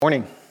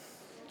Morning.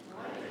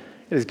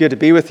 It is good to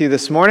be with you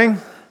this morning.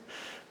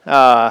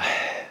 I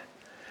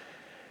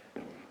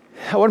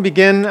want to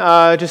begin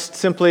just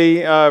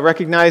simply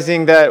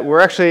recognizing that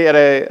we're actually at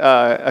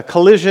a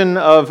collision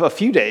of a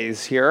few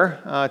days here.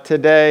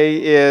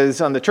 Today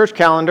is on the church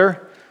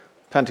calendar,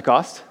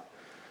 Pentecost,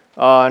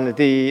 on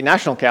the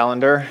national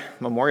calendar,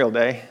 Memorial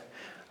Day,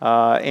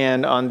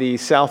 and on the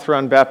South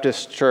Run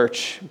Baptist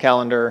Church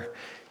calendar,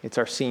 it's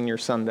our Senior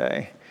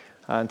Sunday.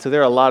 And so there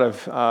are a lot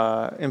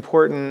of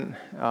important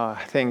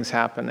things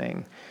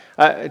happening.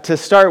 To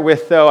start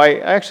with, though, I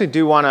actually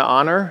do want to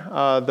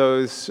honor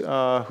those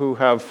who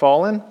have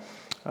fallen,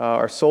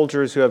 our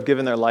soldiers who have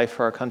given their life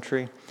for our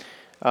country.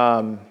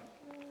 I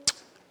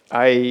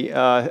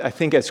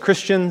think as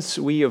Christians,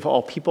 we of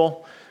all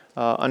people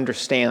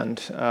understand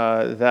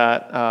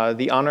that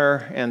the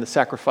honor and the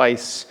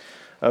sacrifice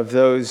of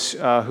those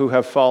who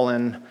have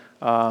fallen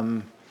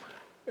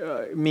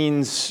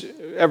means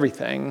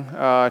everything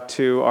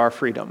to our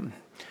freedom.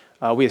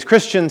 We as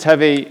Christians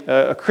have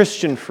a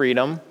Christian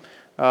freedom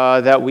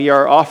that we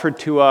are offered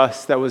to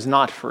us that was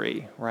not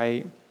free,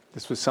 right?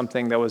 This was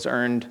something that was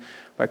earned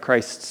by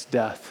Christ's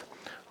death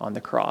on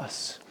the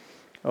cross.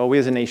 We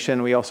as a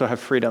nation, we also have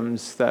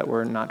freedoms that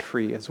were not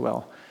free as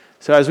well.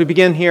 So as we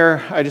begin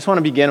here, I just want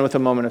to begin with a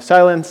moment of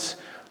silence,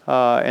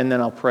 and then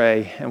I'll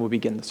pray, and we'll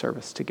begin the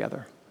service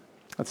together.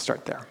 Let's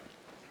start there.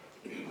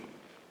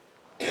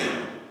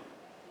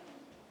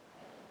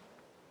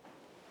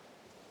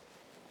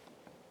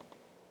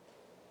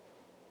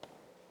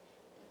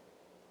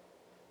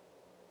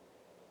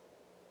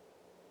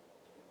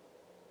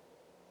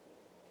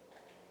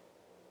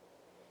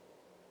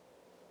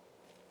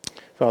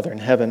 Father in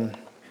heaven,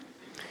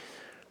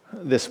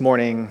 this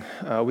morning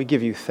we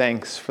give you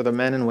thanks for the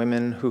men and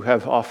women who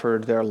have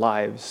offered their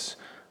lives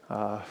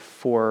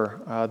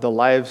for the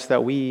lives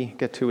that we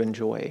get to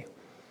enjoy.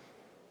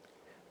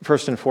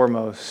 First and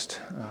foremost,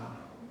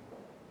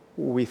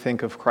 we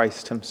think of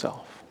Christ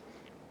himself.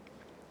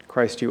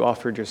 Christ, you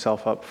offered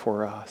yourself up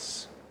for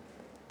us,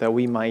 that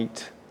we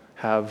might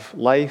have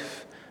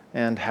life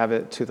and have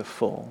it to the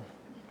full.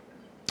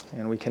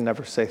 And we can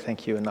never say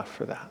thank you enough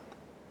for that.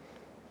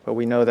 But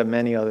we know that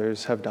many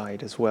others have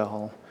died as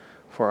well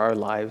for our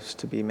lives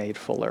to be made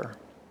fuller.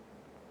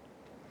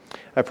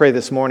 I pray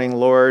this morning,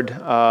 Lord,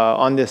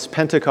 on this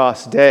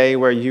Pentecost day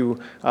where you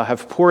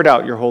have poured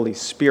out your Holy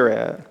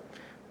Spirit,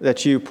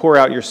 that you pour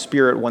out your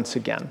Spirit once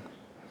again.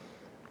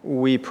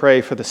 We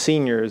pray for the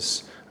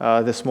seniors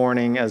this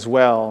morning as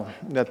well,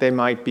 that they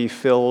might be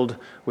filled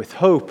with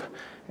hope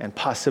and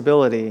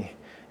possibility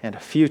and a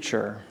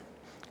future,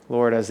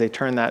 Lord, as they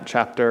turn that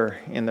chapter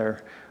in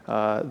their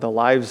the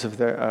lives of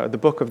the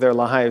book of their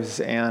lives,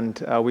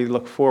 and we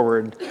look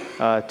forward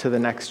to the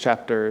next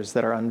chapters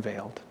that are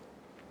unveiled.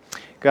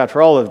 God,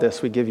 for all of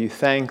this, we give you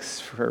thanks.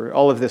 For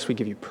all of this, we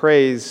give you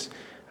praise,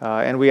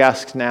 and we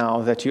ask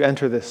now that you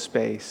enter this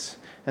space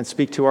and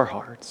speak to our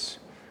hearts.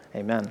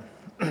 Amen.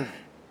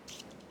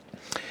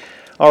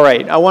 All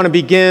right, I want to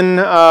begin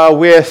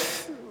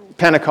with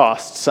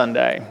Pentecost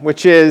Sunday,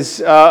 which is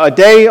a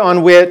day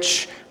on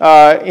which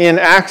in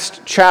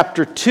Acts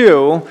chapter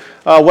 2,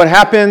 what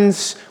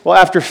happens? Well,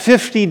 after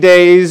 50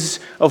 days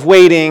of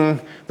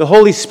waiting, the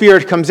Holy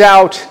Spirit comes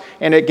out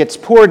and it gets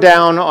poured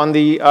down on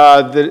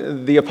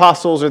the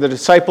apostles or the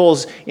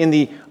disciples in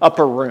the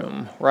upper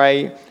room,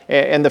 right?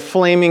 And the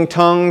flaming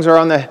tongues are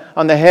on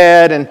the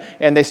head,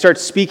 and they start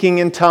speaking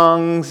in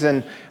tongues,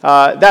 and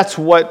that's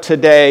what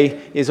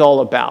today is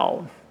all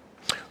about.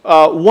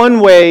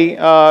 One way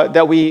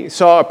that we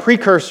saw a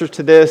precursor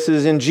to this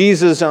is in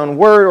Jesus' own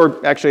word,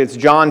 or actually it's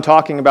John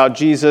talking about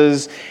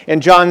Jesus,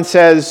 and John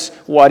says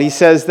what? He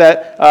says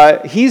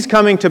that he's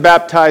coming to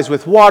baptize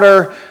with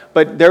water,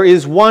 but there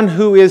is one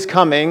who is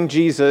coming,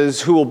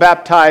 Jesus, who will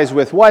baptize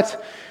with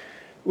what?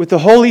 With the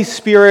Holy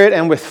Spirit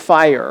and with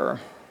fire.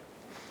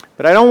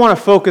 But I don't want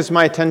to focus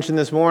my attention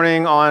this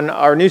morning on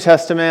our New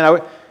Testament. I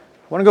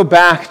want to go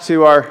back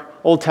to our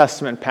Old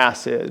Testament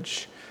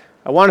passage.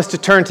 I want us to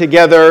turn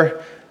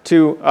together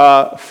to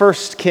 1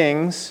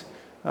 Kings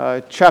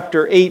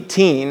chapter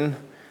 18,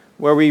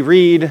 where we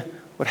read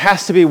what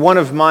has to be one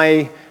of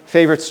my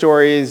favorite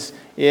stories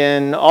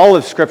in all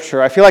of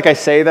Scripture. I feel like I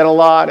say that a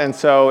lot, and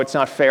so it's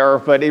not fair,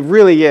 but it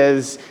really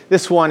is.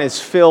 This one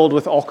is filled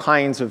with all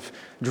kinds of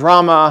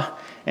drama,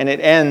 and it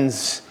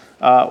ends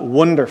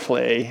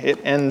wonderfully. It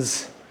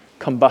ends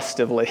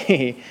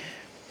combustively.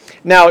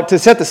 Now, to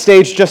set the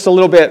stage just a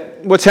little bit,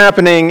 what's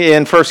happening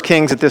in 1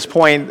 Kings at this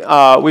point,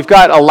 we've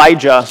got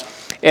Elijah,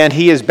 and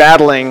he is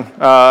battling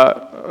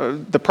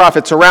the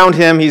prophets around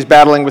him. He's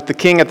battling with the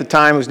king at the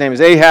time, whose name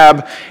is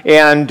Ahab.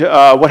 And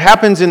what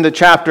happens in the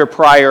chapter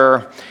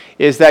prior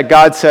is that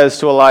God says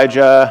to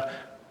Elijah,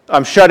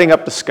 I'm shutting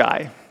up the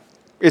sky.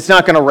 It's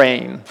not going to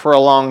rain for a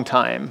long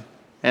time.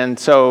 And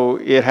so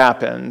it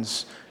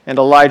happens. And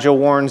Elijah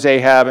warns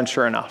Ahab, and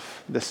sure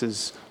enough, this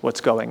is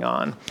what's going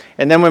on.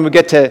 And then when we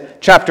get to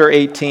chapter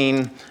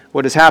 18,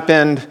 what has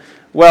happened?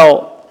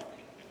 Well,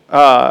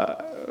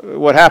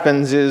 what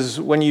happens is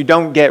when you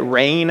don't get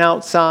rain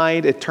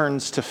outside, it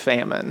turns to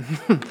famine.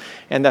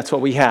 And that's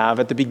what we have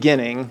at the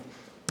beginning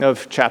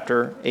of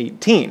chapter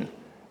 18.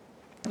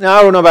 Now,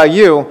 I don't know about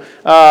you,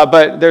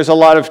 but there's a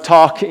lot of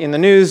talk in the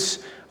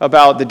news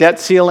about the debt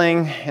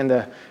ceiling and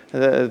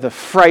the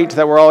fright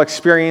that we're all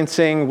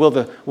experiencing. Will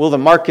the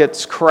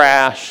markets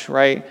crash,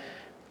 right?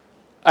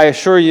 I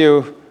assure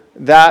you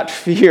that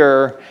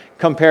fear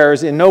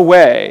compares in no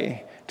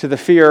way to the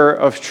fear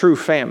of true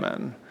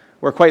famine,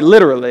 where quite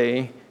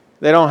literally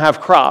they don't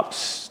have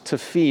crops to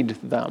feed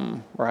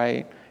them,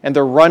 right? And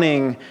they're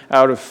running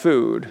out of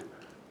food.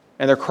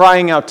 And they're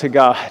crying out to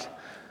God,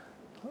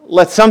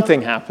 let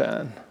something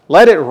happen.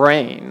 Let it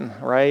rain,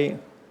 right?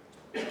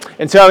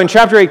 And so in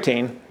chapter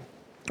 18,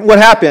 what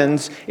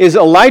happens is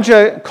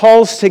Elijah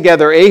calls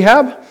together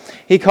Ahab.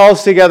 He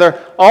calls together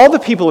all the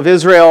people of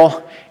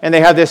Israel, and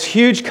they have this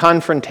huge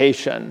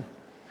confrontation.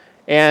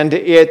 And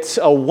it's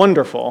a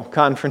wonderful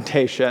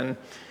confrontation.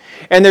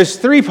 And there's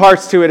three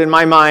parts to it in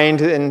my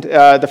mind, and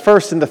the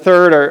first and the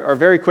third are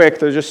very quick.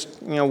 They're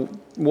just,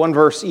 one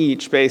verse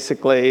each,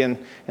 basically, and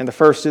the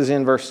first is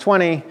in verse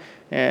 20,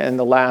 and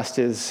the last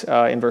is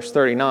in verse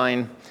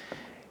 39.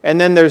 And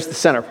then there's the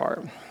center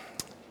part.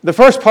 The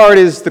first part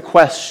is the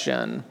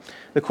question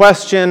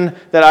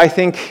that I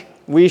think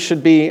we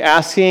should be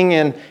asking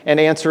and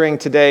answering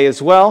today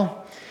as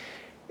well.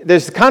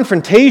 There's the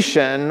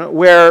confrontation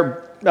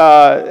where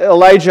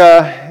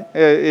Elijah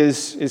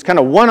is kind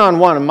of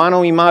one-on-one,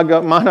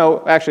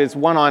 actually it's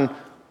one on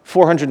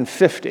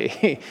 450,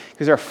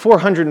 because there are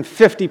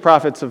 450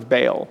 prophets of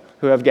Baal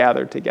who have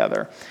gathered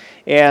together.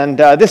 And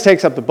this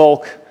takes up the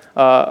bulk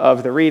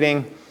of the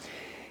reading.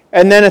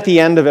 And then at the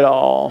end of it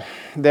all,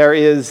 there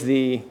is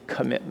the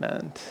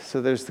commitment.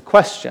 So there's the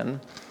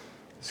question,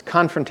 there's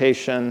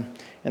confrontation,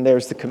 and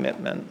there's the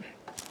commitment.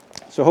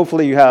 So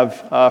hopefully you have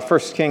 1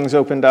 Kings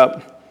opened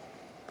up.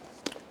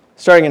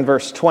 Starting in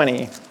verse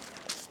 20,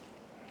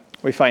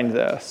 we find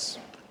this.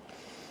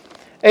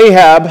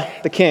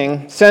 Ahab, the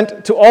king,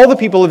 sent to all the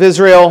people of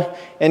Israel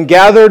and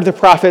gathered the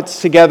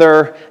prophets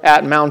together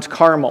at Mount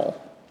Carmel,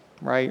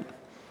 right?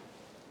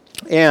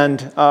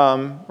 And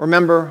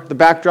remember, the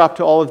backdrop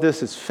to all of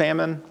this is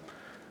famine.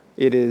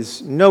 It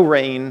is no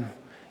rain.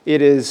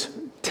 It is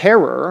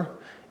terror.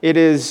 It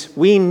is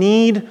we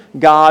need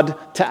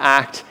God to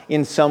act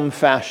in some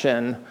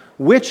fashion.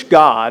 Which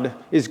God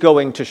is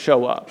going to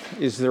show up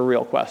is the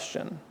real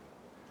question.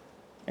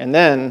 And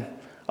then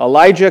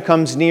Elijah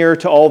comes near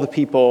to all the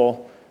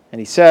people and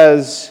he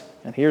says,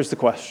 and here's the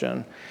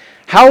question,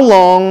 how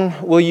long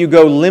will you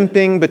go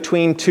limping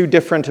between two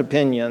different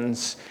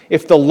opinions?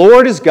 If the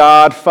Lord is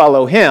God,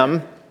 follow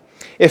him.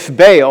 If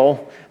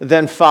Baal,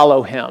 then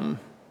follow him.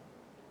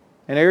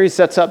 And here he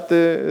sets up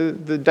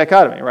the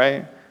dichotomy,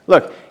 right?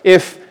 Look,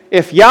 if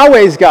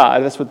Yahweh's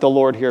God, that's what the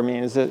Lord here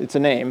means, it's a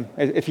name.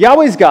 If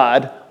Yahweh's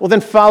God, well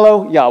then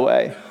follow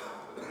Yahweh.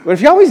 But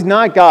if Yahweh's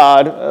not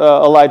God,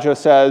 Elijah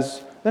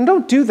says, then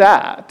don't do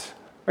that.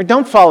 Or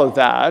don't follow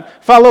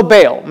that. Follow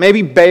Baal.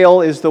 Maybe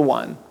Baal is the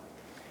one.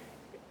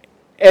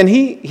 And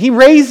he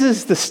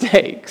raises the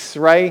stakes,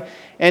 right?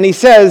 And he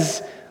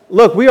says,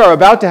 look, we are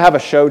about to have a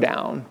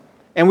showdown.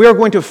 And we are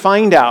going to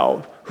find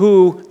out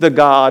who the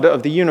God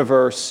of the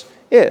universe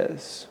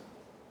is.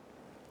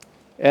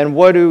 And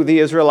what do the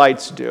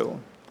Israelites do?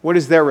 What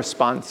is their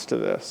response to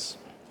this?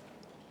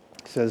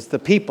 It says, the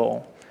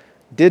people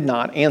did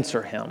not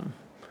answer him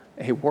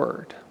a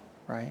word,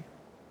 right?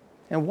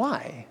 And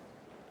why?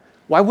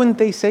 Why wouldn't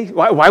they say,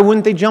 why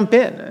wouldn't they jump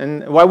in?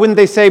 And why wouldn't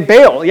they say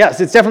Baal?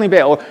 Yes, it's definitely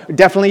Baal, or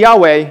definitely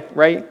Yahweh,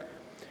 right?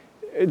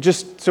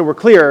 Just so we're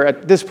clear,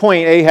 at this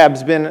point,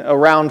 Ahab's been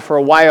around for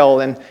a while,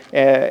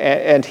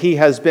 and he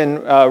has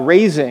been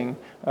raising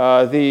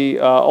the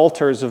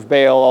altars of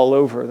Baal all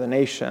over the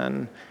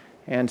nation.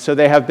 And so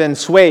they have been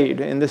swayed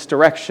in this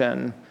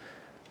direction.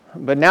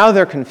 But now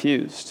they're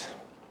confused.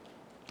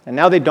 And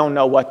now they don't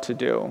know what to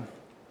do.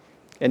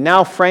 And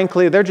now,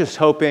 frankly, they're just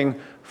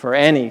hoping for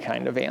any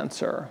kind of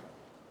answer.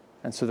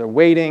 And so they're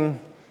waiting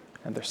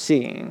and they're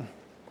seeing.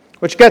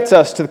 Which gets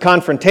us to the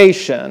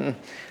confrontation.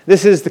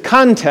 This is the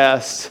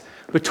contest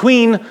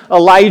between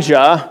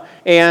Elijah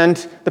and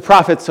the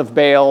prophets of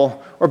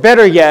Baal, or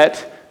better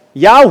yet,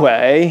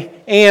 Yahweh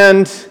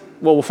and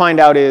what we'll find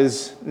out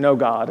is no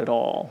God at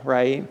all,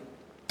 right?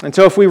 And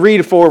so if we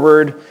read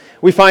forward,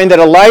 we find that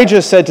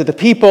Elijah said to the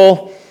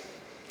people,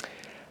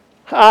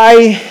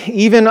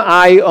 even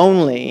I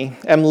only,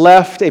 am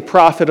left a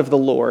prophet of the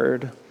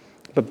Lord,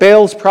 but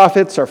Baal's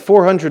prophets are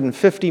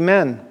 450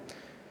 men.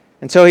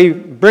 And so he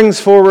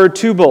brings forward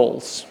two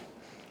bulls.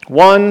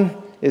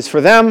 One is for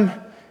them,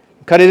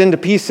 cut it into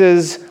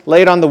pieces,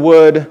 lay it on the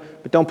wood,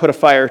 but don't put a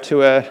fire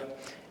to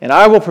it. And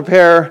I will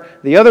prepare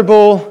the other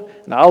bull,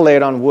 and I'll lay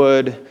it on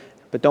wood,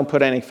 but don't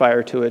put any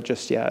fire to it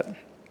just yet.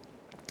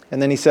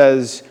 And then he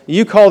says,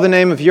 you call the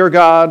name of your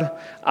God,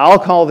 I'll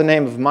call the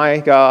name of my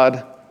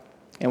God,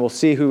 and we'll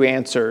see who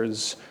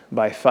answers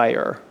by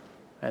fire.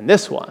 And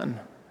this one's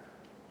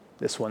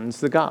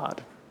the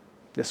God.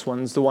 This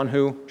one's the one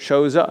who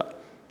shows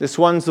up. This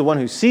one's the one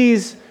who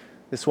sees.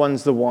 This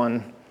one's the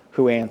one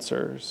who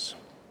answers.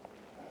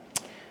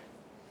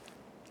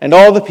 And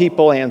all the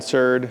people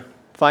answered,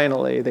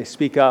 finally, they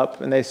speak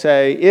up and they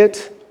say,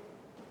 "It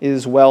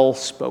is well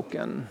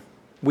spoken.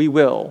 We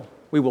will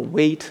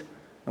wait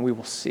and we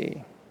will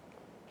see."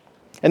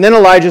 And then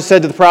Elijah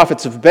said to the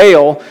prophets of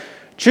Baal,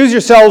 "Choose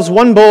yourselves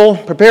one bull,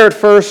 prepare it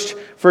first,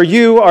 for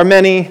you are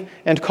many,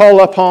 and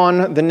call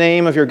upon the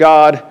name of your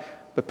God,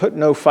 but put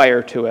no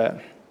fire to it."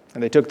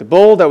 And they took the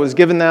bull that was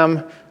given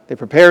them, they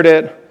prepared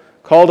it,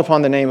 called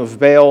upon the name of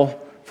Baal.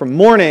 From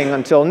morning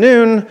until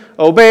noon,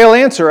 "O Baal,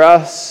 answer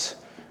us."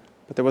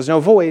 But there was no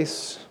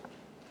voice.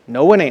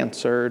 No one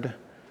answered.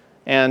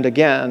 And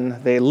again,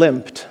 they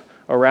limped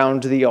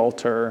around the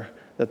altar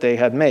that they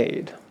had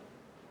made.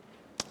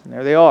 And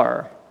there they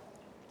are,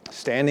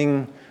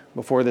 standing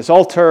before this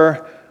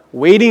altar,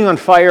 waiting on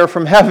fire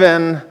from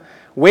heaven,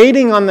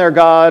 waiting on their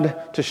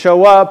God to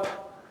show up,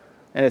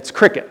 and it's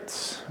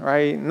crickets,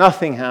 right?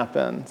 Nothing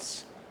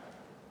happens.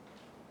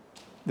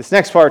 This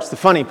next part's the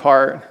funny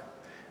part.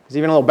 There's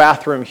even a little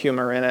bathroom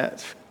humor in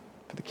it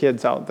for the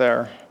kids out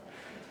there,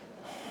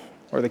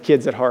 or the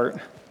kids at heart.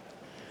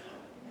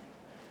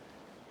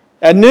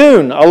 At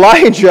noon,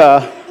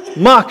 Elijah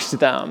mocked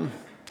them.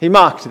 He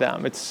mocked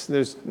them.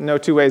 There's no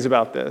two ways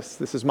about this.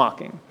 This is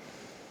mocking.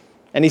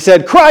 And he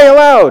said, "Cry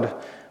aloud,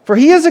 for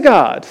he is a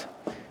God.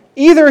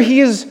 Either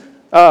he is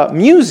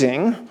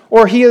musing,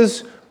 or he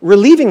is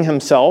relieving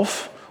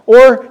himself,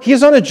 or he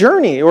is on a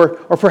journey, or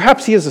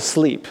perhaps he is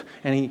asleep,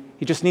 and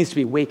he just needs to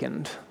be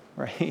wakened,"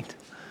 right?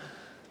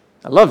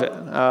 I love it.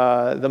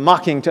 The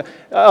mocking.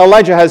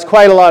 Elijah has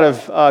quite a lot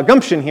of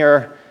gumption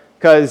here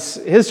because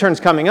his turn's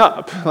coming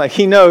up. Like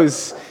he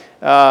knows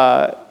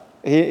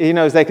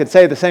they could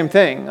say the same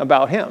thing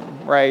about him,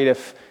 right?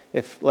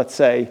 If let's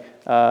say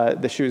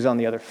the shoe's on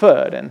the other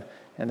foot and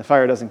the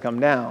fire doesn't come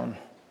down.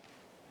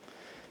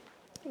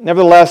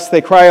 Nevertheless,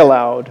 they cry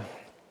aloud.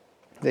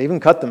 They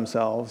even cut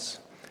themselves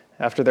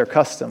after their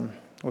custom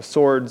with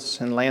swords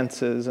and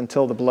lances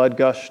until the blood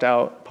gushed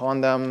out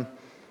upon them.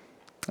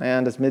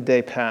 And as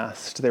midday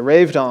passed, they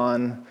raved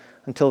on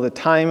until the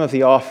time of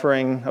the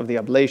offering of the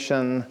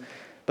oblation,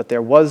 but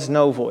there was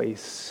no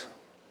voice.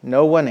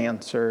 No one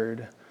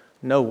answered.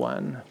 No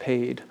one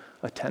paid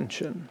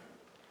attention.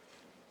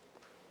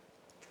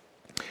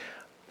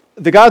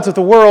 The gods of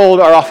the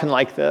world are often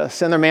like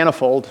this, and they're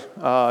manifold,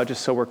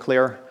 just so we're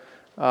clear.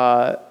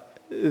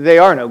 They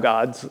are no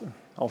gods,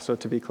 also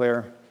to be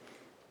clear.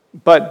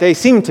 But they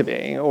seem to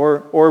be,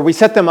 or we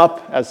set them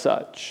up as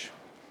such.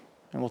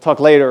 And we'll talk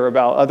later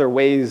about other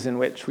ways in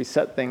which we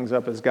set things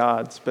up as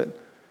gods.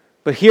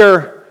 But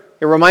here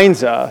it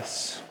reminds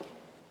us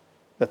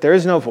that there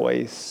is no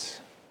voice,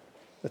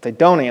 that they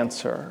don't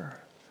answer,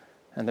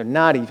 and they're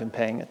not even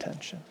paying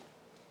attention.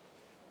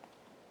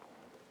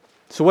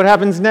 So what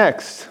happens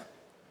next?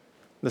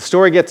 The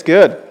story gets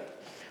good.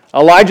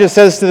 Elijah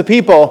says to the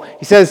people,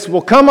 he says,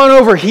 "Well, come on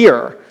over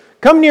here.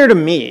 Come near to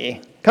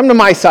me. Come to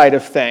my side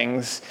of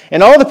things."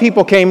 And all the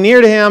people came near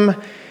to him,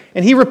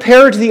 and he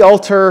repaired the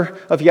altar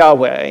of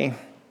Yahweh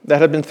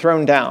that had been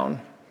thrown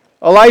down.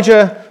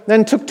 Elijah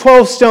then took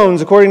 12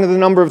 stones, according to the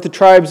number of the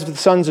tribes of the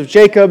sons of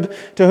Jacob,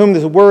 to whom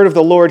the word of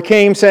the Lord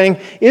came, saying,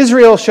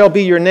 "Israel shall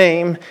be your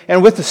name."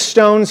 And with the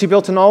stones he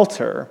built an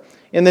altar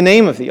in the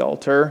name of the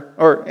altar,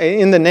 or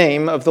in the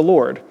name of the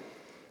Lord.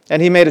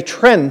 And he made a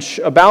trench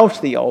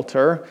about the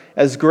altar,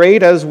 as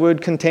great as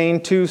would contain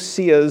 2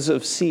 seahs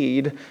of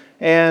seed,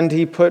 and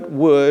he put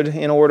wood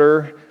in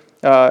order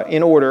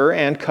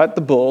and cut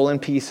the bull in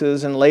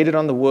pieces and laid it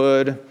on the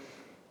wood.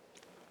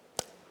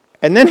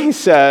 And then he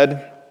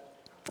said,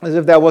 as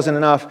if that wasn't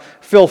enough,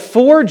 "Fill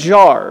 4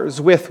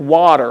 jars with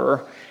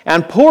water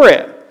and pour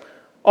it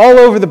all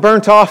over the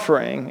burnt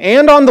offering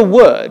and on the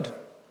wood."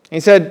 And he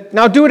said,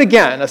 "Now do it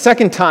again, a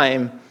second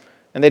time."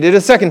 And they did it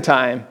a second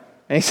time.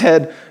 And he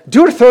said,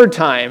 "Do it a third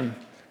time."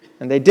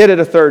 And they did it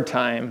a third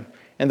time.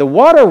 And the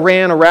water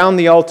ran around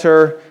the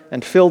altar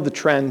and filled the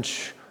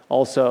trench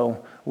also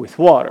with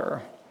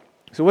water.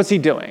 So what's he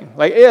doing?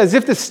 Like, as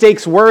if the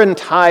stakes weren't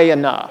high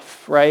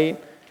enough, right?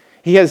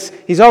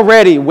 He's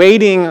already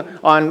waiting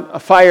on a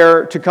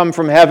fire to come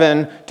from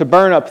heaven to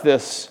burn up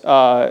this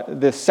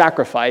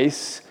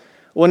sacrifice.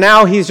 Well,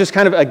 now he's just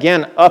kind of,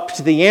 again,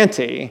 upped the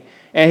ante.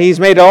 And he's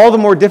made it all the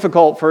more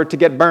difficult for it to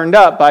get burned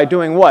up by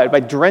doing what? By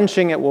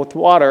drenching it with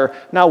water,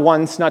 not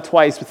once, not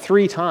twice, but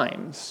 3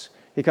 times.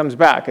 He comes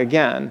back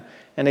again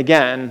and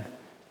again.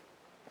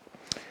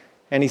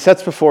 And he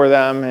sets before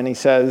them and he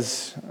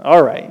says,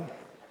 "All right,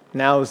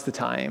 now's the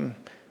time."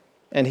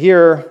 And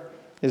here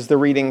is the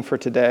reading for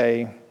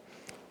today.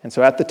 "And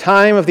so at the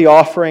time of the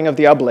offering of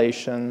the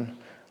oblation,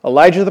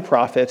 Elijah the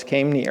prophet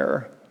came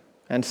near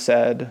and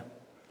said,"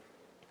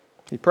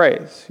 he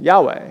prays,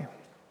 "Yahweh,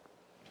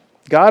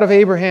 God of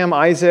Abraham,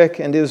 Isaac,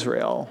 and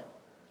Israel,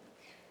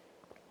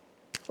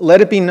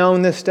 let it be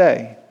known this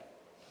day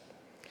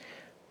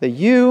that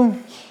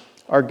you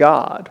are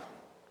God,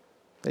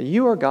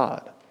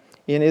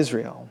 in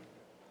Israel,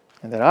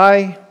 and that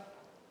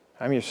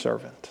I'm your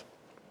servant,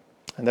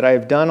 and that I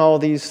have done all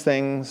these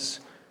things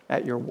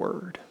at your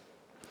word."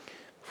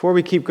 Before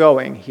we keep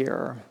going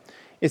here,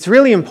 it's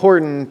really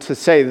important to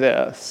say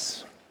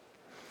this.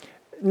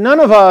 none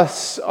of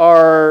us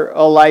are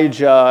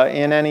Elijah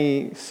in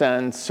any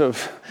sense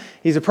of,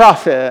 he's a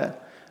prophet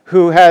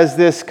who has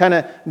this kind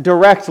of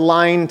direct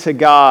line to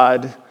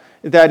God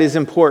that is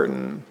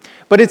important.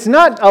 But it's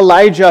not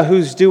Elijah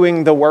who's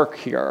doing the work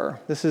here.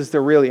 This is the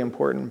really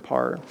important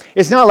part.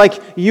 It's not like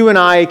you and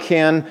I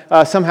can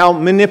somehow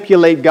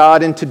manipulate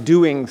God into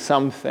doing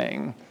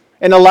something.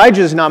 And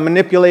Elijah is not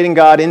manipulating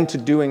God into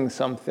doing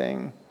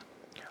something.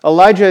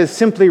 Elijah is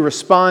simply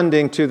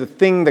responding to the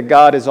thing that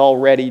God is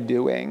already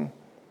doing.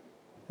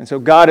 And so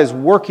God is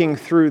working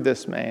through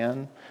this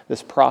man,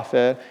 this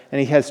prophet, and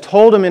he has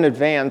told him in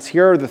advance,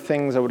 here are the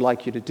things I would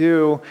like you to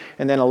do.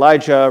 And then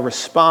Elijah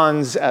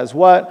responds as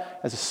what?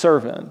 As a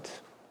servant,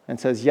 and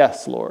says,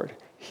 yes, Lord,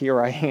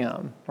 here I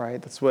am,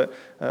 right? That's what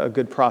a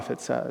good prophet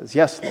says.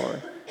 Yes,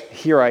 Lord,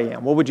 here I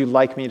am. What would you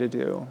like me to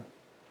do?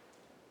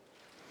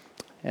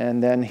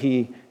 And then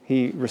he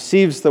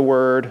receives the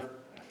word,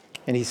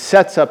 and he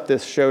sets up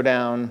this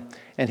showdown,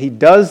 and he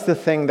does the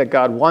thing that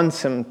God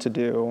wants him to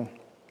do.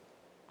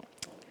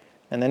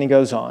 And then he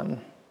goes on.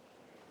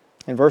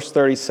 In verse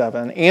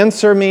 37,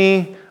 answer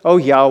me, O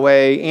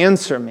Yahweh,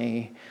 answer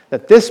me,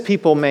 that this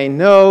people may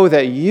know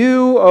that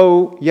you,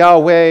 O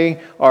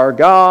Yahweh, are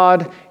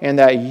God, and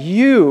that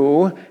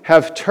you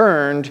have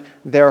turned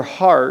their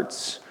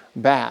hearts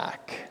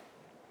back.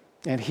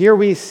 And here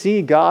we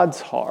see God's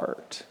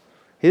heart.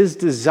 His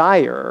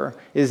desire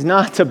is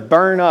not to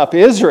burn up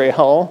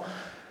Israel,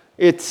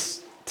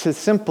 it's to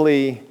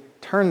simply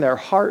turn their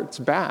hearts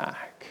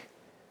back.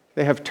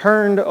 They have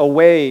turned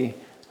away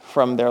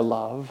from their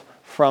love,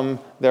 from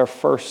their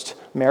first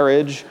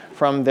marriage,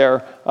 from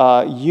their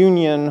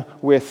union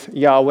with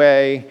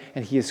Yahweh,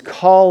 and he is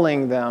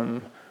calling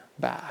them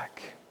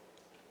back.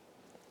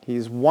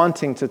 He's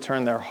wanting to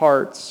turn their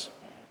hearts.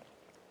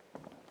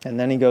 And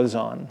then he goes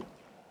on.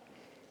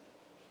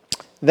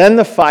 Then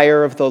the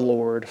fire of the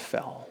Lord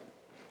fell,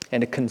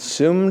 and it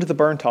consumed the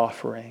burnt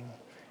offering,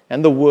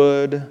 and the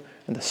wood,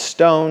 and the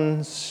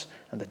stones,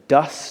 and the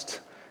dust,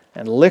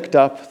 and licked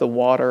up the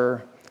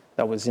water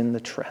that was in the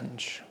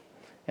trench.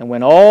 And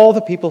when all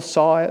the people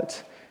saw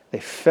it, they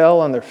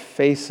fell on their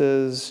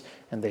faces,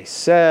 and they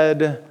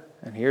said,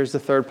 and here's the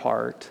third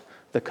part,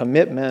 the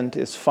commitment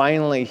is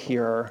finally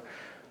here.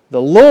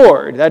 The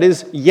Lord, that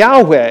is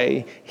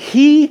Yahweh,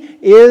 He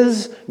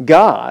is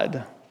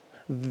God.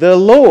 The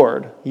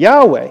Lord,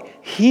 Yahweh,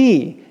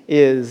 He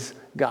is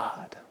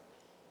God.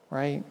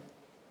 Right?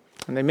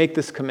 And they make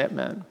this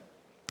commitment.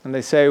 And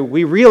they say,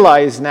 we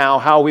realize now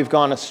how we've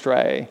gone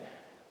astray.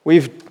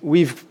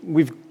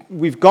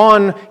 We've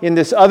gone in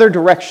this other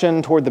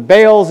direction toward the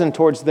Baals and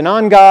towards the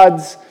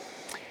non-gods,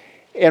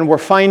 and we're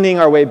finding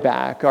our way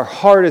back. Our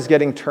heart is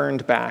getting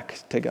turned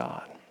back to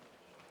God.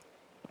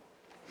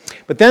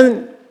 But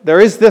then there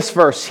is this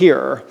verse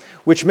here,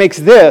 which makes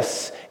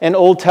this an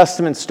Old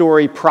Testament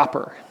story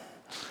proper,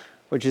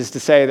 which is to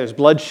say there's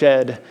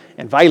bloodshed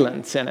and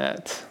violence in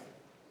it.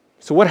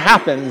 So what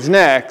happens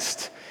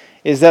next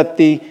is that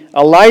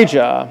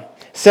Elijah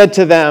said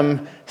to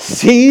them,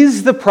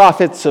 seize the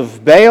prophets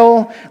of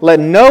Baal, let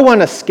no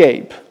one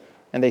escape.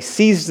 And they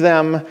seized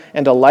them,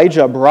 and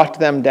Elijah brought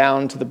them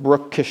down to the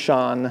brook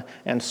Kishon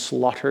and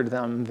slaughtered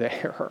them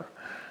there.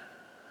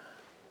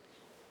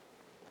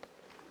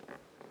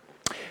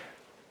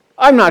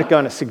 I'm not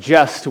going to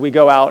suggest we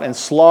go out and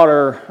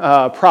slaughter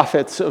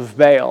prophets of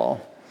Baal,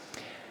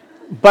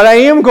 but I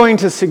am going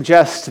to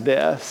suggest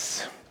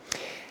this,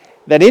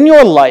 that in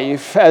your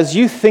life, as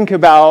you think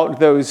about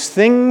those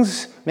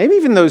things, maybe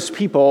even those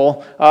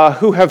people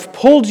who have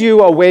pulled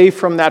you away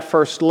from that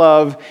first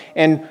love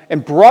and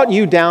brought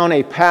you down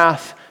a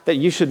path that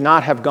you should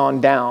not have gone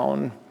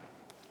down,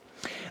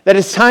 that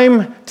it's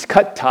time to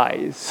cut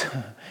ties.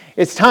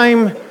 It's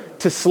time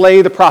to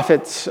slay the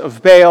prophets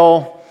of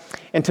Baal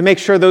and to make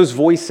sure those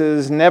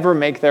voices never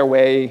make their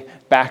way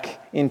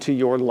back into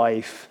your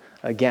life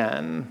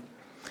again.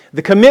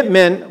 The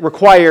commitment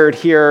required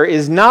here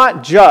is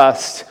not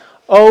just,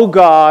 oh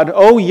God,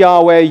 oh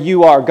Yahweh,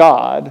 you are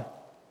God.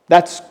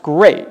 That's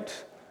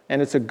great,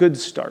 and it's a good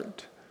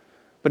start.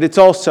 But it's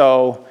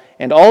also,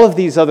 and all of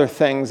these other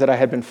things that I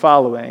had been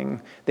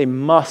following, they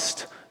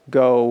must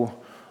go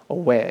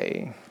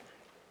away.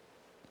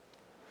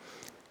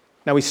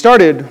 Now we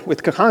started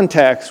with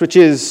context, which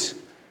is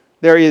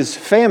there is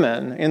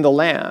famine in the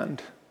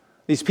land.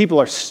 These people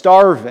are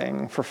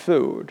starving for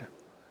food,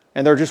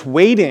 and they're just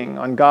waiting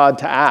on God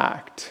to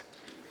act.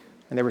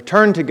 And they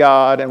return to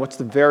God, and what's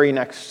the very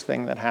next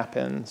thing that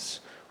happens?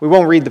 We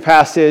won't read the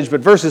passage,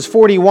 but verses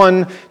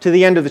 41 to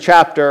the end of the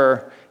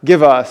chapter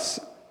give us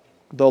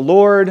the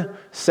Lord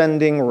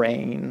sending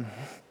rain.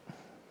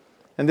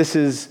 And this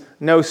is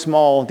no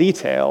small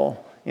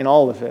detail in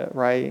all of it,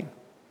 right?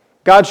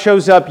 God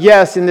shows up,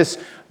 yes, in this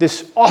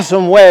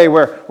awesome way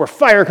where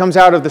fire comes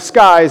out of the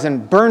skies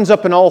and burns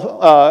up an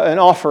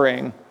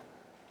offering.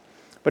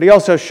 But he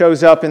also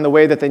shows up in the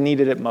way that they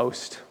needed it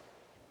most.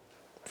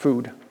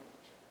 Food.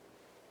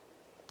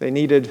 They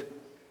needed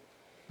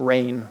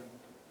rain.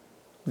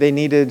 They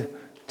needed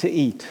to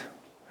eat.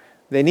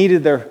 They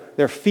needed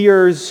their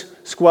fears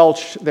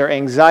squelched, their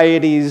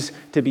anxieties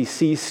to be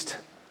ceased.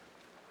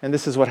 And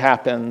this is what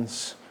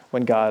happens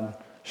when God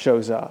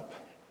shows up.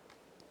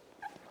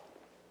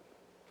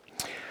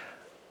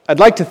 I'd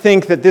like to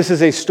think that this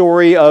is a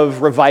story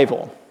of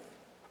revival,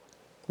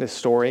 this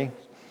story.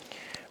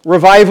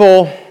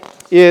 Revival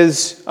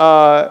is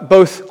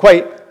both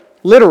quite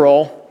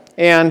literal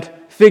and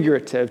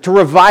figurative. To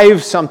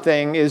revive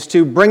something is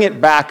to bring it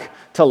back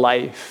to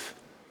life.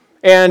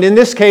 And in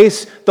this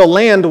case, the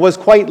land was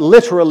quite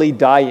literally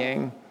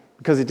dying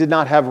because it did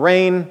not have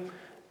rain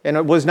and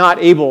it was not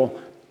able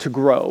to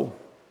grow.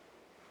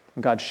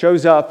 And God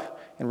shows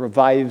up and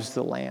revives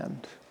the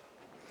land.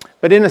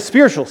 But in a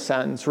spiritual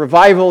sense,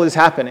 revival is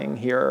happening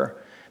here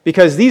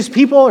because these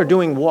people are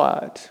doing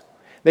what?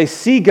 They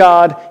see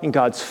God in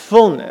God's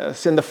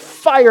fullness, and the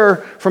fire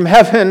from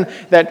heaven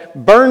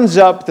that burns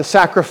up the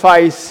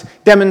sacrifice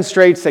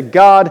demonstrates that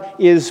God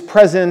is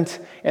present,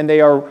 and they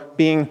are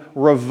being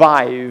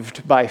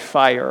revived by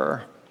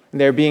fire.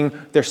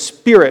 Their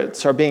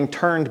spirits are being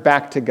turned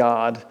back to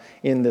God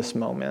in this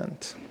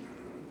moment.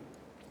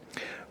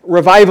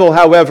 Revival,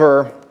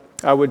 however,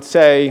 I would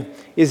say,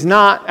 is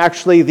not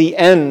actually the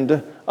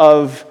end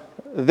of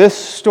this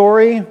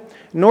story,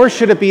 nor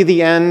should it be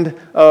the end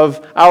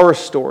of our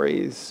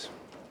stories.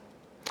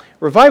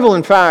 Revival,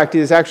 in fact,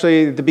 is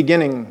actually the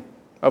beginning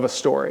of a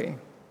story.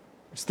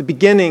 It's the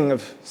beginning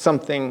of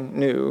something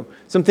new.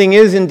 Something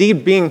is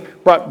indeed being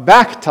brought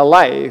back to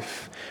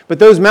life, but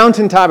those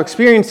mountaintop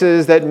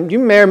experiences that you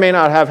may or may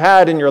not have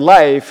had in your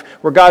life,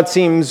 where God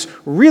seems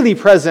really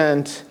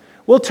present,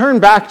 will turn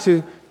back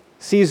to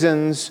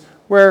seasons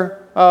where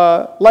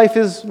life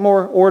is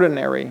more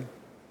ordinary.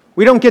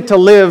 We don't get to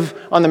live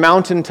on the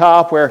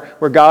mountaintop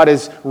where God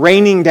is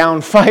raining down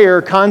fire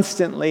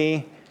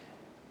constantly.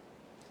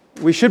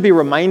 We should be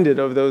reminded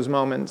of those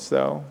moments,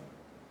 though.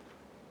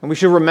 And we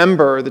should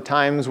remember the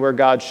times where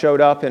God showed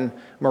up in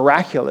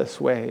miraculous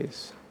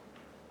ways.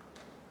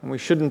 And we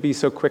shouldn't be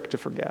so quick to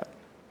forget.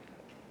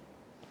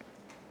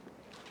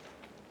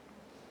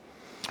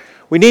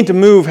 We need to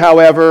move,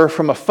 however,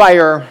 from a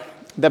fire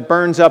that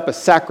burns up a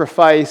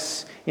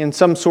sacrifice in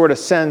some sort of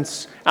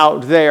sense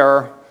out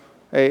there,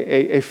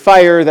 a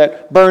fire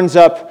that burns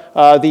up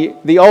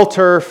the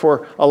altar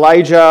for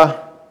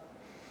Elijah,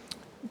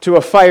 to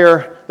a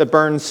fire that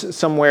burns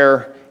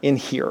somewhere in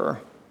here.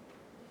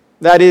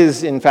 That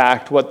is, in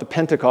fact, what the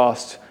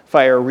Pentecost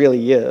fire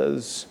really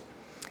is.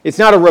 It's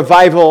not a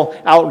revival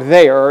out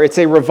there, it's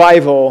a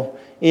revival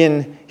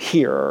in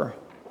here.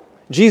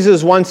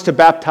 Jesus wants to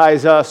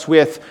baptize us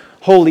with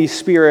Holy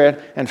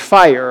Spirit and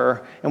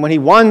fire, and when he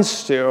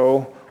wants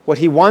to, what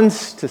he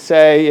wants to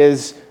say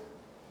is,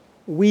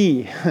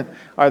 we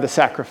are the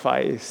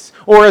sacrifice.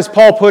 Or as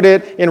Paul put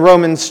it in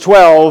Romans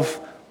 12,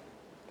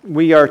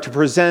 we are to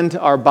present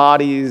our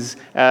bodies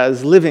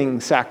as living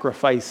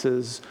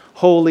sacrifices,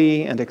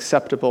 holy and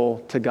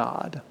acceptable to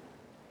God.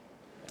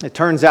 It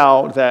turns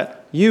out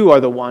that you are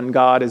the one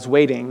God is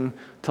waiting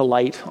to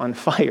light on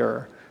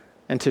fire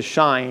and to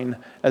shine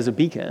as a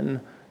beacon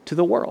to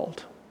the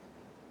world.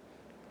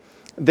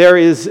 There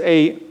is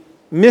a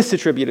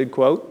misattributed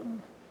quote,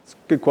 it's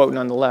a good quote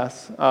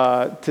nonetheless,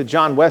 to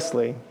John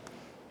Wesley,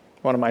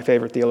 one of my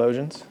favorite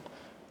theologians,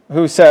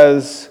 who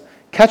says,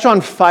 "Catch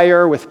on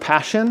fire with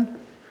passion,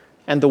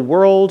 and the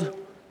world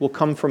will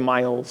come for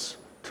miles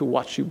to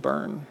watch you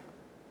burn."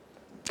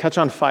 Catch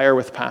on fire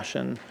with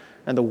passion,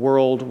 and the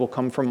world will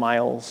come for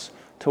miles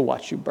to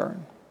watch you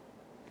burn.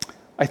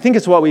 I think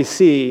it's what we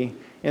see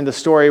in the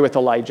story with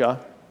Elijah,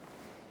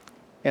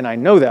 and I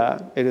know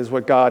that it is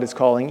what God is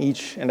calling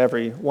each and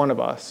every one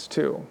of us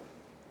to.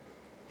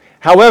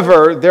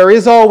 However, there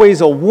is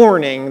always a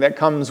warning that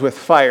comes with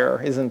fire,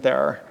 isn't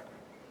there?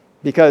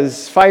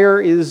 Because fire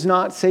is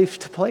not safe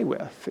to play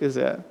with, is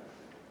it?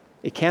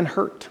 It can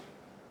hurt.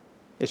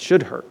 It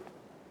should hurt.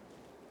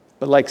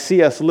 But like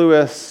C.S.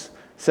 Lewis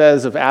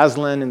says of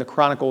Aslan in the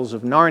Chronicles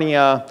of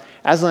Narnia,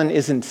 Aslan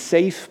isn't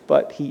safe,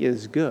 but he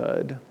is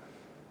good.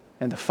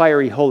 And the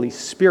fiery Holy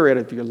Spirit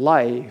of your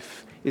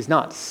life is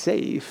not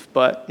safe,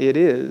 but it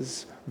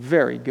is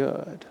very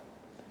good.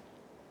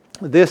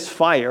 This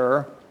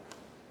fire,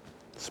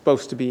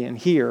 supposed to be in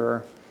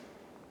here,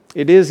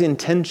 it is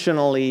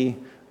intentionally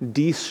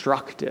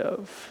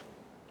destructive.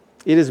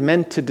 It is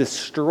meant to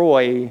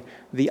destroy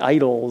the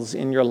idols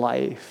in your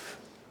life.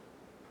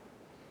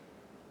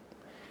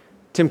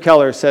 Tim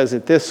Keller says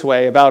it this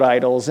way about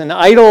idols: an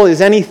idol is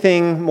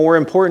anything more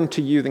important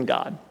to you than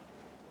God.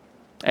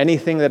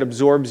 Anything that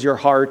absorbs your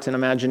heart and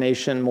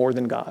imagination more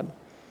than God.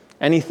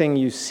 Anything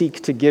you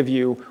seek to give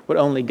you what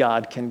only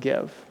God can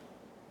give.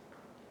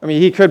 I mean,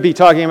 he could be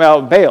talking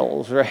about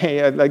Baals,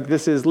 right? Like,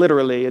 this is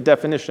literally a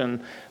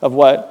definition of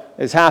what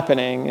is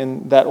happening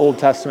in that Old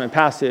Testament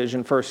passage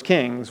in 1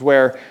 Kings,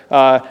 where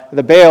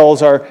the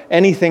Baals are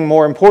anything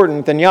more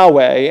important than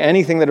Yahweh,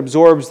 anything that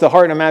absorbs the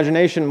heart and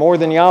imagination more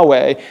than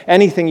Yahweh,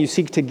 anything you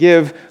seek to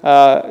give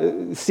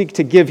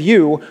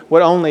you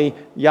what only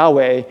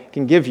Yahweh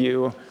can give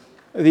you.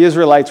 The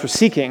Israelites were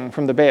seeking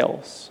from the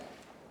Baals.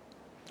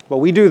 But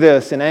we do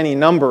this in any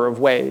number of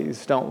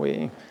ways, don't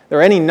we? There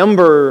are any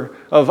number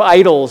of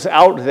idols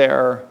out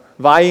there,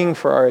 vying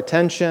for our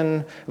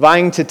attention,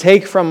 vying to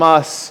take from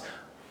us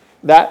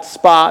that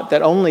spot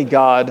that only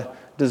God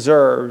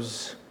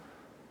deserves.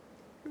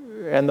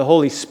 And the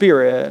Holy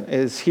Spirit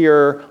is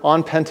here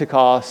on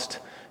Pentecost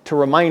to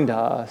remind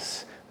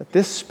us that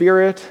this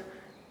Spirit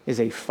is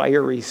a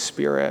fiery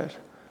Spirit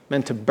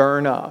meant to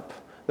burn up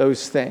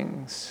those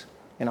things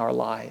in our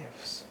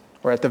lives,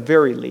 or at the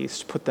very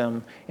least, put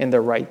them in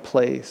their right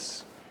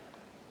place.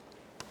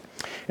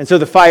 And so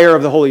the fire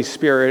of the Holy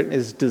Spirit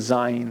is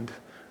designed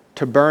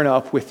to burn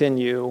up within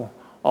you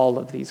all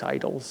of these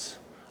idols,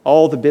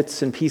 all the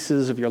bits and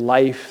pieces of your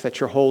life that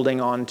you're holding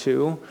on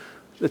to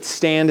that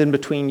stand in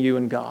between you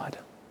and God.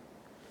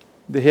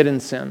 The hidden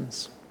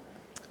sins,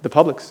 the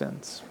public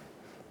sins,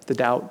 the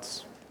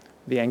doubts,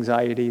 the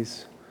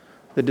anxieties,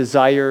 the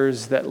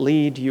desires that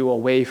lead you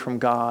away from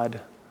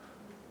God,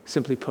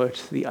 simply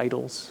put, the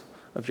idols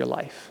of your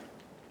life.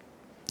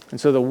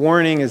 And so the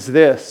warning is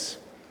this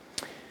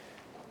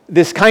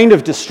kind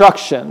of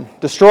destruction,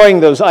 destroying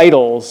those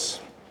idols,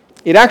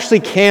 it actually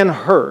can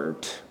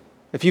hurt.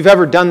 If you've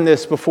ever done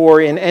this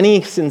before in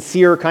any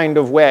sincere kind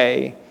of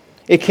way,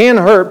 it can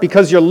hurt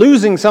because you're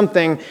losing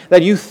something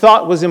that you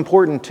thought was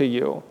important to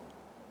you,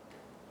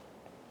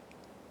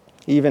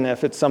 even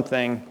if it's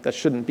something that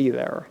shouldn't be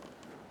there.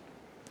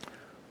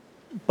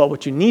 But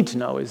what you need to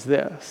know is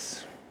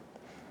this,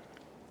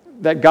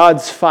 that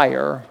God's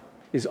fire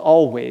is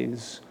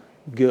always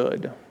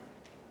good.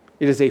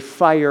 It is a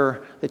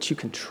fire that you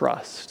can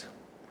trust.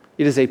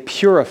 It is a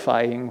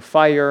purifying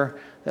fire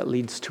that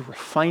leads to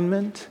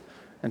refinement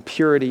and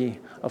purity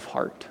of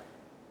heart.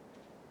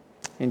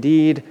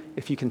 Indeed,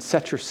 if you can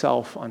set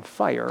yourself on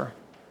fire,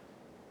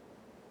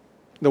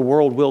 the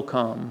world will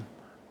come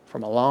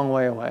from a long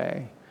way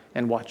away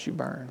and watch you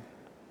burn.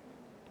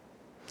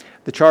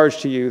 The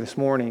charge to you this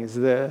morning is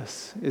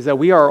this, is that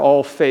we are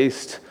all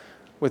faced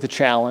with a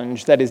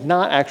challenge that is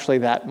not actually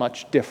that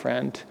much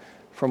different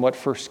from what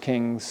 1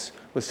 Kings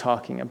was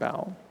talking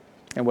about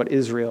and what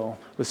Israel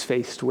was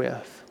faced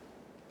with.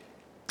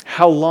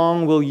 How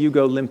long will you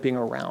go limping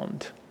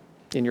around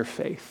in your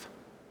faith?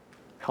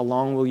 How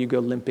long will you go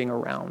limping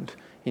around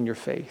in your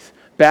faith?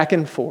 Back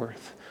and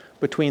forth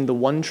between the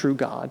one true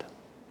God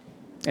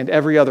and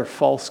every other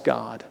false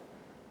god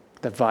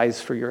that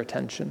vies for your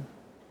attention.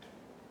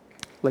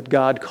 Let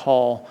God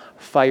call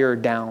fire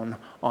down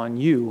on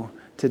you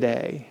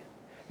today,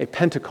 a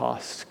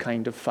Pentecost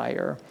kind of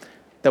fire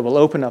that will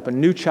open up a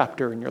new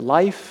chapter in your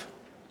life,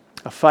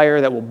 a fire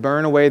that will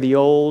burn away the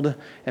old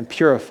and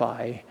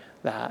purify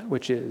that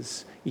which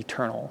is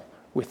eternal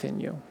within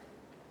you.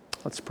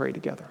 Let's pray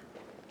together.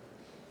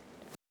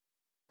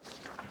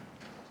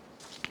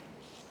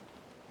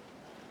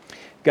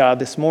 God,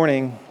 this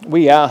morning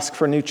we ask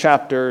for new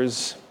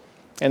chapters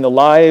in the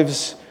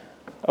lives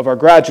of our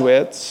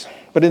graduates,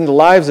 but in the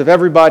lives of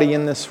everybody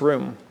in this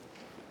room.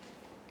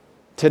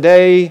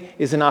 Today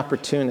is an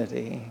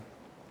opportunity.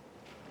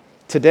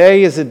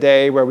 Today is a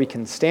day where we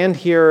can stand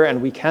here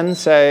and we can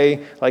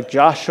say, like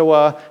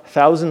Joshua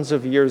thousands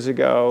of years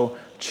ago,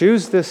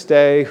 choose this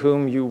day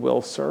whom you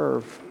will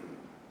serve.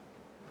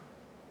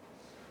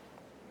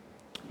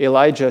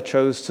 Elijah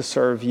chose to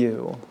serve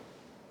you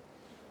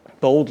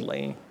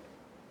boldly.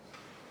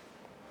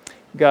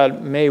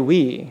 God, may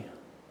we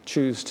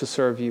choose to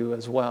serve you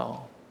as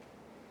well.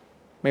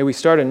 May we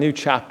start a new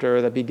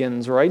chapter that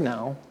begins right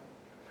now,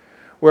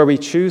 where we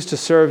choose to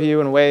serve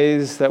you in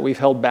ways that we've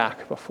held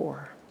back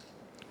before.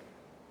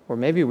 Or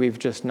maybe we've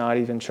just not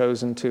even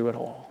chosen to at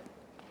all.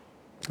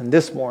 And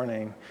this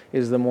morning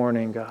is the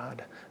morning,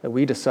 God, that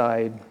we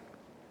decide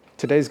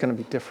today's going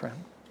to be different.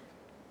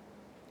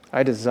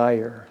 I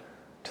desire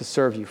to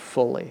serve you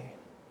fully.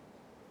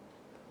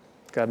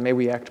 God, may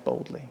we act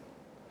boldly.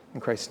 In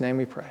Christ's name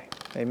we pray.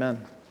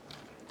 Amen.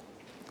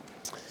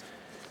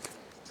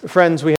 Friends, we